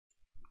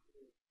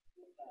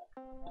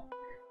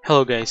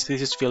Hello guys,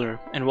 this is Filler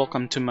and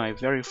welcome to my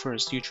very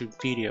first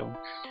YouTube video.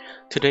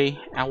 Today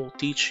I will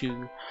teach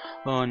you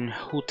on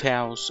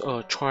Hootow's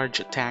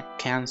charge attack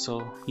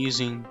cancel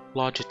using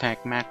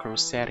Logitech macro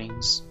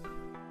settings.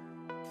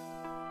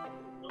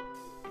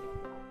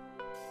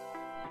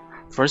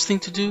 First thing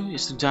to do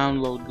is to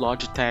download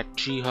Logitech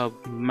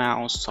G-Hub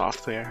mouse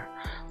software,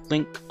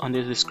 link on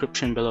the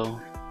description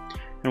below.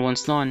 And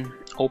once done,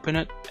 open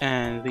it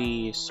and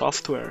the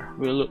software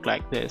will look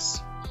like this.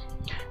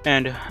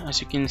 And as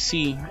you can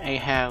see, I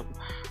have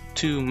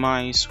two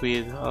mice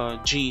with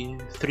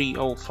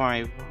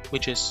G305,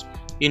 which is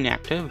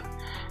inactive,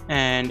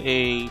 and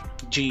a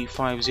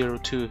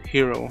G502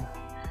 hero.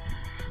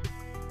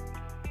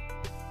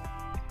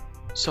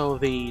 So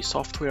the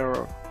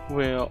software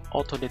will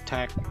auto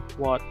detect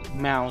what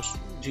mouse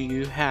do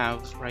you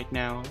have right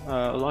now,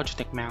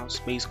 Logitech mouse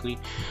basically.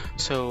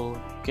 So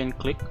you can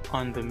click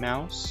on the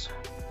mouse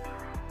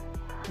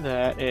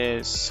that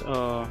is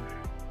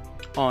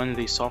on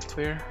the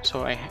software.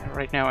 So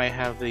right now I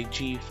have the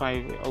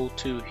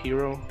G502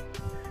 hero,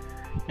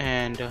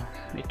 and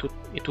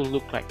it will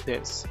look like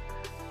this.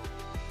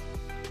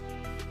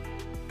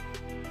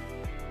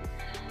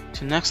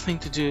 The next thing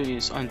to do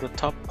is on the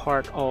top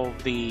part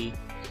of the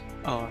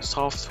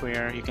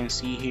software, you can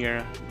see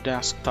here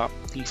desktop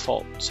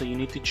default. So you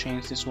need to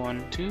change this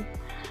one to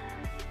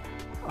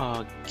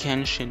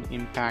Genshin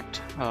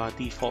Impact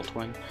default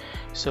one.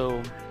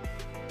 So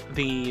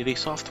the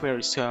software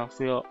itself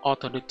will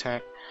auto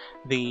detect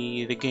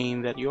the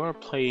game that you are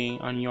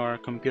playing on your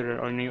computer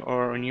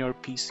or on your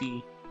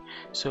PC.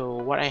 So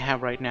what I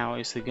have right now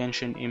is the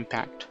Genshin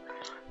Impact.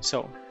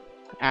 So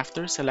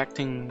after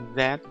selecting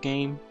that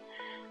game,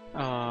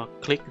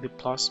 click the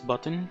plus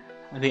button,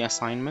 the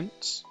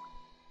assignments,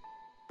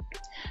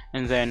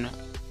 and then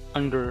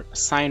under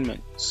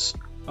assignments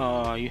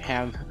you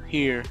have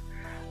here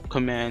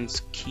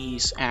commands,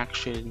 keys,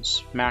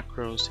 actions,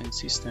 macros, and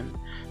system.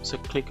 So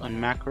click on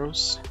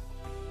macros.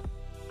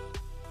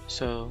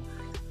 So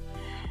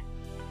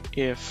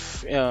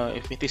if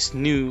it is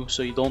new,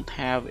 so you don't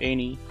have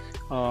any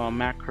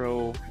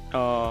macro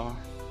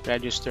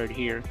registered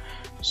here.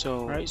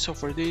 So right, so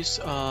for this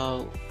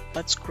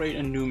let's create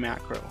a new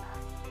macro.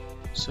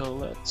 So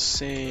let's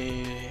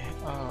say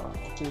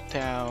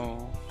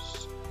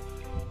Hootow's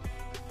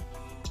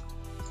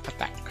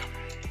attack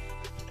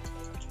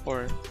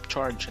or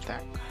charge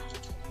attack.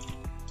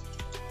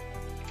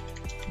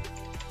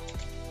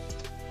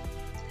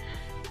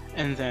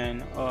 And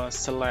then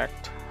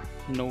select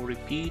no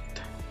repeat,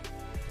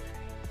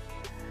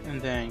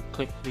 and then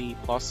click the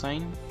plus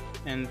sign,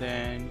 and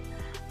then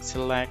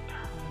select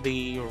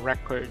the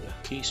record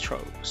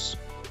keystrokes.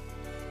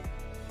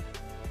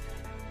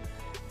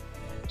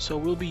 So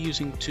we'll be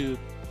using two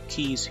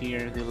keys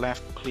here, the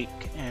left click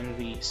and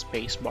the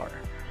space bar.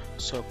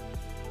 So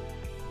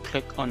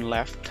click on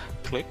left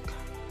click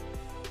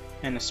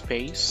and a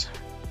space,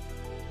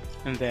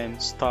 and then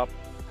stop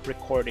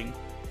recording.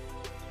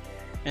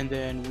 And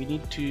then we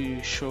need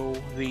to show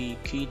the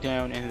key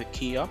down and the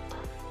key up.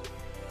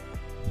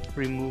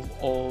 Remove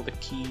all the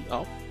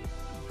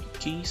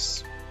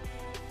keys.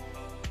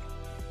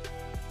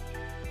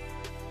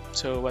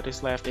 So what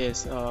is left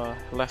is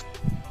left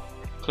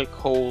click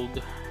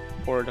hold,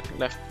 or the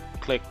left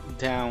click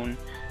down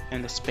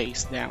and the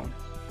space down.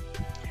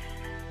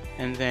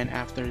 And then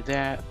after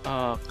that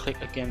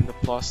click again the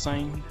plus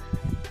sign,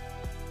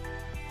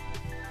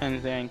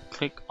 and then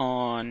click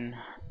on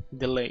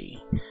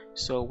delay.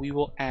 So we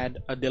will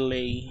add a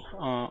delay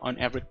on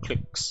every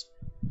clicks.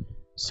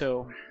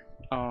 So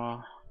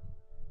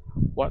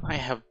what I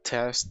have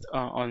tested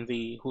on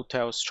the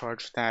Hootow's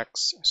charge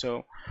attacks,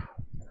 so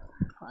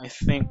I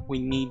think we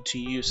need to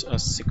use a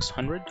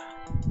 600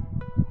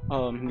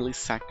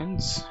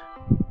 milliseconds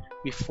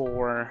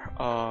before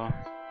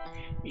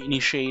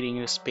initiating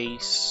the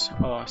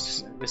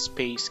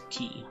space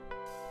key.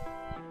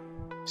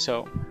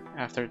 So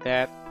after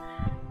that,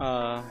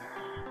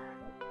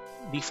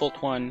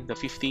 default one, the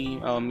 50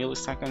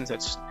 milliseconds,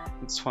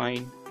 that's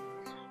fine.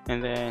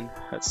 And then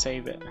let's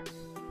save it.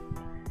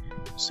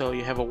 So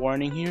you have a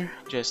warning here,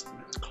 just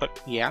click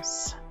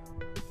yes.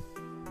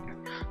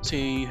 So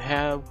you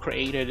have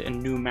created a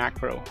new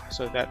macro.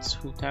 So that's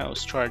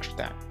Hootow's charge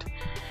attack.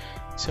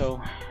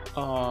 So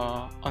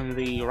on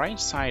the right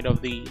side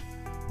of the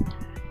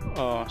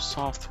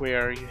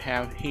software, you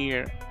have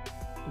here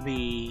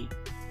the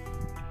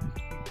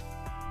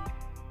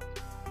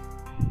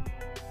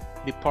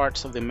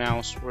parts of the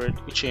mouse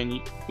which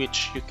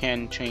you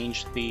can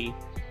change the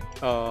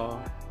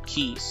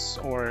keys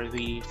or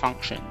the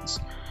functions.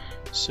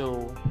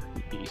 So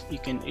you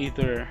can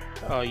either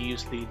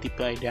use the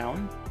DPI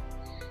down,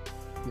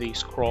 the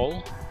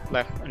scroll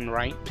left and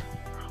right,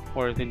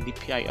 or the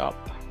DPI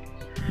up.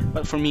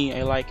 But for me,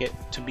 I like it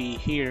to be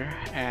here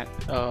at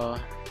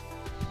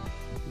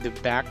the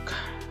back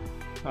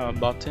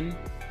button.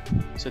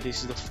 So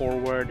this is the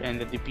forward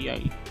and the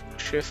DPI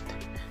shift.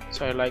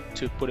 So I like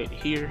to put it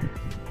here.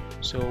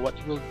 So what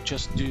you will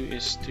just do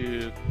is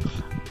to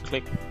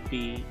click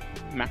the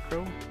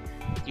macro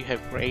you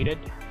have created,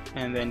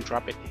 and then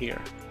drop it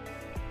here.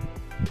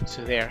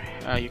 So there,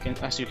 as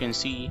you can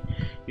see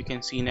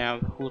now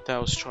Hu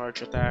Tao's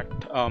charge attack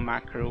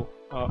macro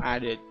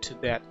added to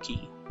that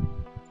key.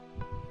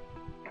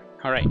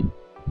 All right,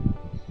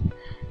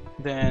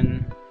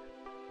 then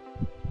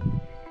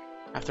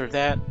after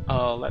that,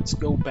 let's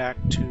go back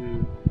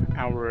to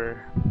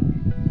our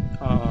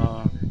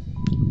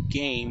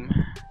game,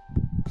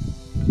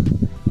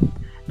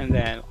 and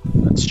then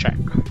let's check.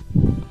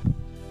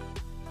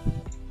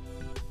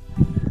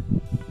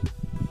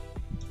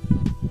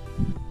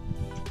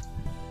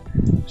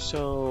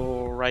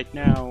 So right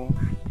now,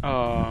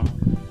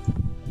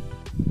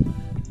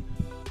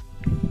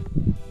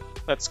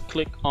 let's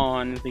click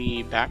on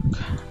the back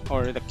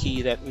or the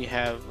key that we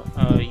have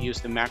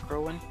used the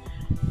macro in.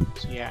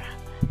 So yeah,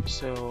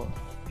 so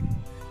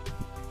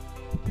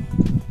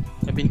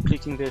I've been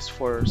clicking this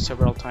for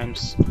several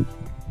times.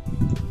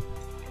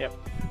 Yep.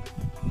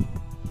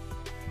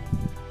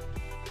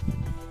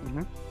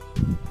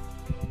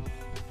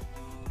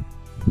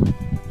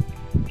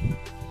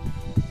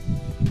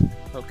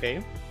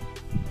 Okay.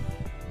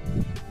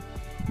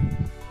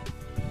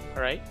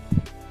 All right.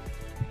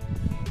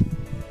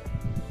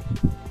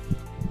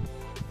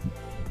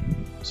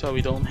 So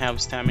we don't have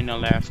stamina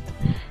left.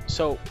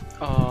 So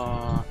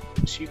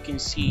as you can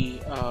see,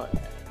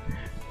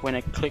 when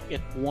I click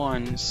it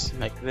once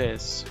like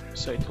this,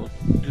 so it will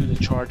do the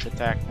charge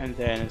attack and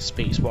then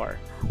spacebar,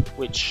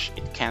 which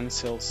it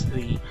cancels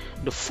the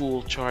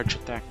full charge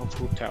attack of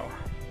Hu Tao.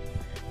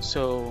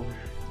 So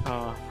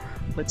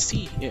let's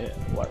see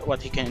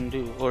what he can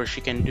do or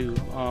she can do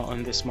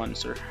on this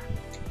monster.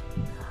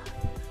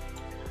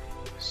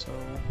 So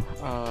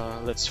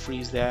let's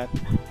freeze that.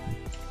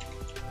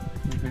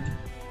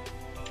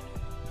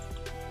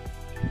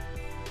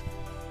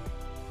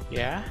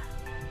 Yeah,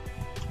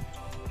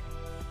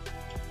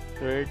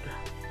 third,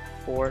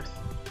 fourth,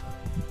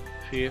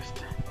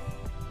 fifth.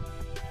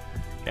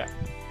 Yeah.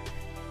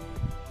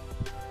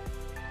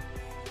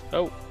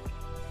 Oh,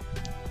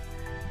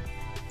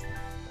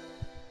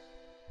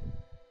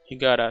 he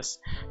got us.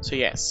 So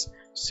yes,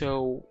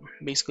 so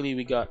basically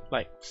we got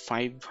like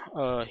 5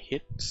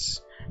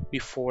 hits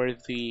before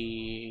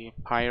the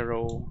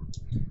pyro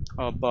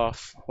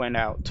buff went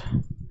out.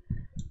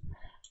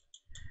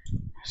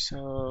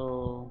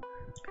 So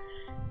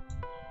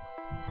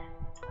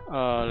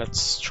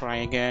let's try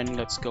again.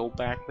 Let's go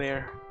back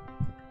there,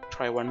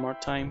 try one more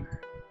time.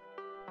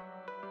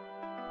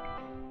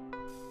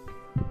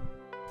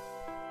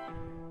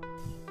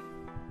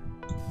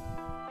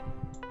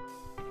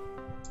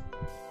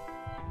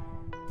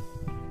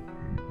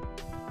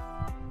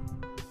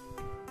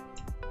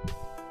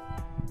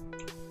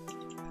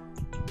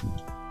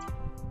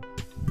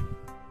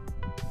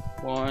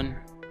 One,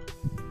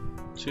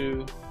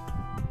 2,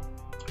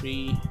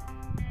 3,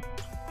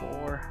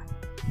 4,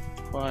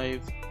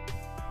 5,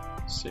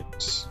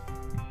 6.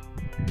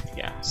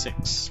 Yeah,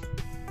 6,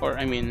 or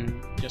I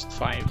mean just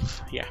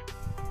 5. Yeah.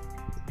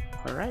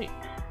 All right,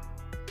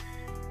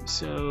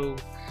 so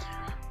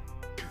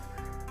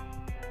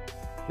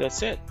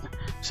that's it.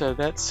 So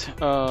that's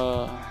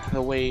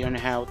the way on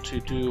how to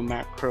do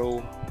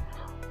macro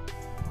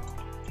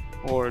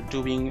or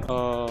doing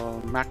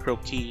macro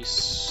keys,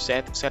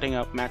 setting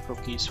up macro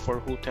keys for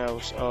Hu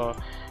Tao's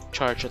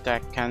charge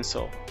attack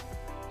cancel.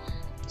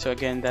 So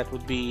again, that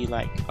would be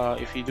like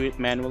if you do it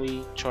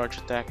manually, charge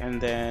attack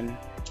and then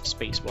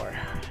spacebar,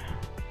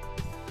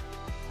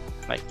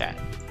 like that.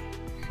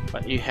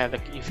 But you have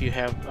if you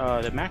have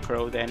the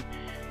macro, then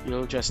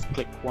you'll just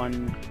click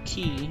one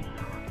key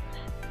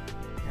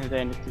and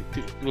then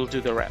it will do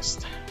the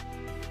rest.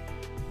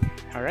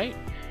 All right.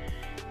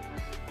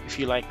 If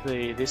you like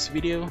this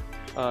video,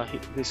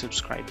 hit the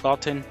subscribe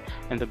button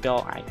and the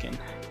bell icon.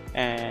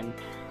 And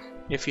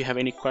if you have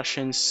any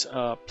questions,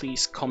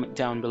 please comment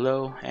down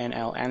below and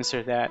I'll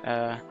answer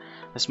that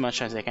as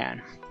much as I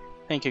can.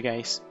 Thank you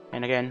guys,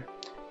 and again,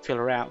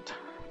 filler out.